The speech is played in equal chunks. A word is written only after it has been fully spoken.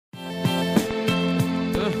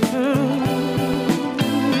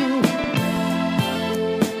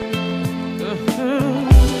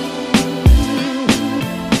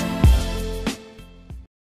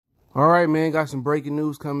right, man, got some breaking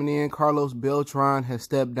news coming in. Carlos Beltran has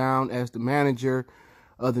stepped down as the manager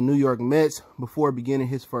of the New York Mets before beginning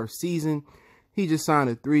his first season. He just signed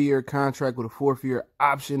a 3-year contract with a 4th-year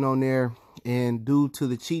option on there. And due to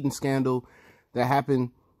the cheating scandal that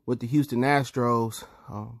happened with the Houston Astros,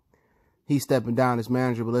 he's stepping down as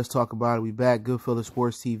manager. But let's talk about it. We back. Goodfellas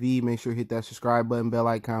Sports TV. Make sure you hit that subscribe button, bell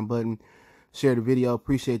icon button. Share the video.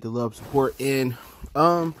 Appreciate the love, support. And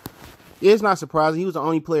it's not surprising. He was the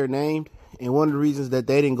only player named. And one of the reasons that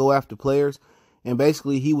they didn't go after players, and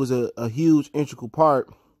basically he was a huge integral part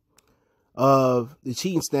of the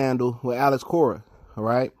cheating scandal with Alex Cora. All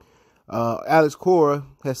right. Alex Cora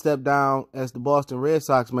has stepped down as the Boston Red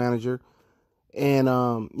Sox manager. And,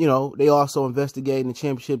 they also investigating the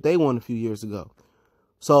championship they won a few years ago.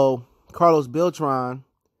 So Carlos Beltran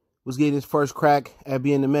was getting his first crack at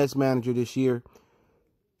being the Mets manager this year.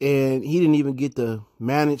 And he didn't even get to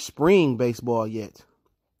manage spring baseball yet,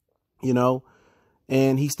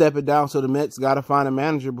 and he's stepping down. So the Mets got to find a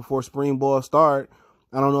manager before spring ball start.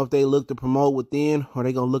 I don't know if they look to promote within or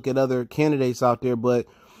they going to look at other candidates out there. But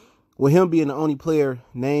with him being the only player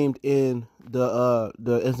named in the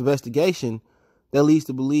investigation, that leads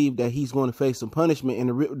to believe that he's going to face some punishment. And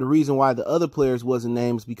the reason why the other players wasn't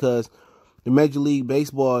named is because the Major League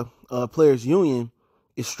Baseball Players Union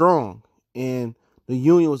is strong. And the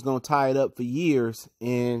union was going to tie it up for years,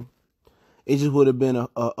 and it just would have been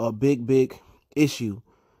a big issue.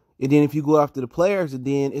 And then if you go after the players,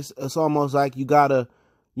 then it's almost like you got to,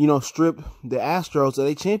 strip the Astros of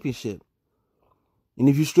their championship. And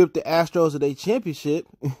if you strip the Astros of their championship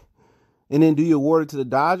and then do you award it to the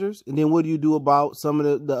Dodgers, and then what do you do about some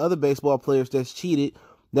of the other baseball players that's cheated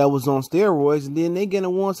that was on steroids, and then they going to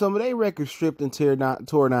want some of their records stripped and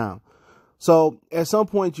tore down. So at some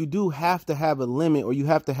point you do have to have a limit, or you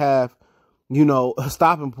have to have, a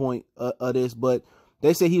stopping point of this. But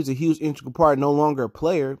they say he was a huge integral part, no longer a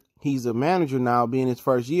player. He's a manager now, being his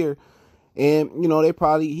first year. And, he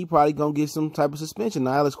probably going to get some type of suspension.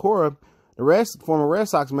 Now, Alex Cora, former Red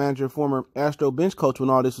Sox manager, former Astro bench coach when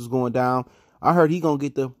all this was going down, I heard he going to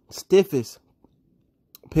get the stiffest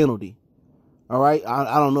penalty. All right.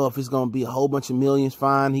 I don't know if it's going to be a whole bunch of millions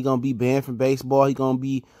fine. He going to be banned from baseball. He going to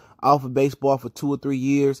be out of baseball for 2 or 3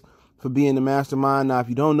 years for being the mastermind. Now, if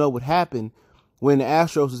you don't know what happened, when the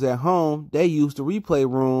Astros was at home, they used the replay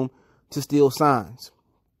room to steal signs.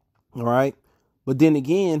 All right. But then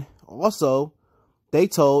again, also, they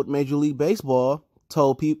told Major League Baseball,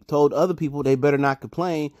 told other people they better not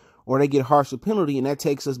complain or they get a harsher penalty. And that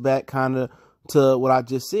takes us back kind of to what I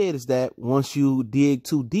just said, is that once you dig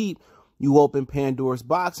too deep, you open Pandora's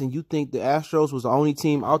box. And you think the Astros was the only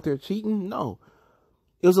team out there cheating? No.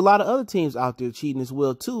 There was a lot of other teams out there cheating as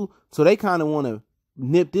well, too. So they kind of want to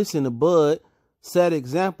nip this in the bud, set an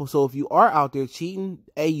example. So if you are out there cheating,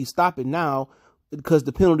 you stop it now, because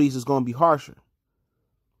the penalties is going to be harsher.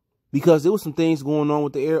 Because there was some things going on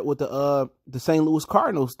with the St. Louis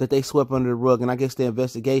Cardinals that they swept under the rug, and I guess the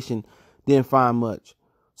investigation didn't find much.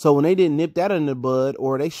 So when they didn't nip that under the bud,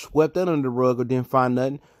 or they swept that under the rug or didn't find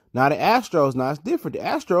nothing, now the Astros, now it's different. The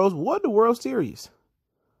Astros won the World Series.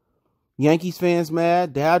 Yankees fans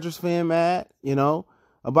mad, Dodgers fan mad,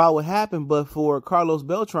 about what happened. But for Carlos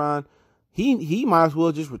Beltran, he might as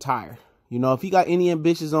well just retire. If he got any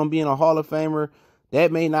ambitions on being a Hall of Famer,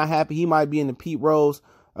 that may not happen. He might be in the Pete Rose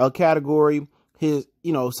category. His,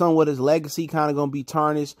 somewhat his legacy kind of going to be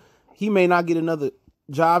tarnished. He may not get another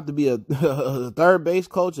job to be a third base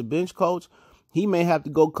coach, a bench coach. He may have to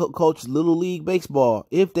go coach Little League Baseball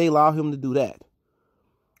if they allow him to do that.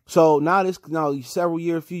 So now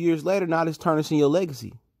a few years later, now it's tarnishing your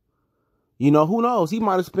legacy. Who knows? He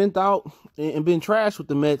might have spent out and been trashed with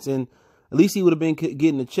the Mets, and at least he would have been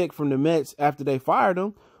getting a check from the Mets after they fired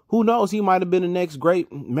him. Who knows? He might have been the next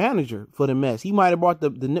great manager for the Mets. He might have brought the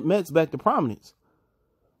Mets back to prominence.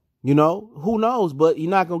 Who knows? But you're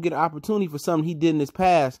not going to get an opportunity for something he did in his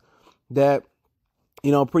past that,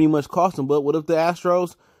 pretty much cost him. But what if the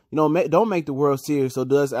Astros, don't make the World Series? So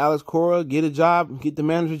does Alex Cora get a job, get the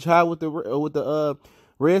manager job with the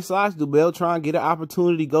Red Sox? Do Beltran get an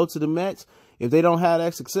opportunity to go to the Mets? If they don't have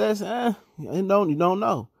that success, you don't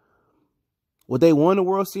know. Would they won the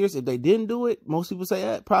World Series if they didn't do it? Most people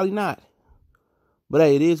say probably not. But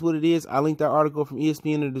hey, it is what it is. I linked that article from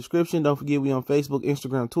ESPN in the description. Don't forget, we on Facebook,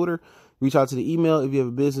 Instagram, Twitter. Reach out to the email if you have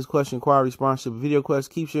a business question, inquiry, sponsorship, video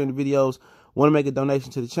request. Keep sharing the videos. Want to make a donation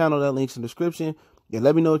to the channel? That link's in the description. Yeah,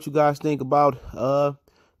 let me know what you guys think about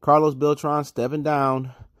Carlos Beltran stepping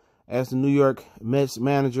down as the New York Mets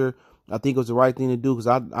manager. I think it was the right thing to do, because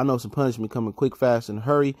I know some punishment coming quick, fast, and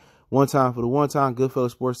hurry. One time for the one time.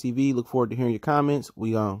 Goodfellas Sports TV. Look forward to hearing your comments.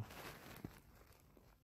 We on.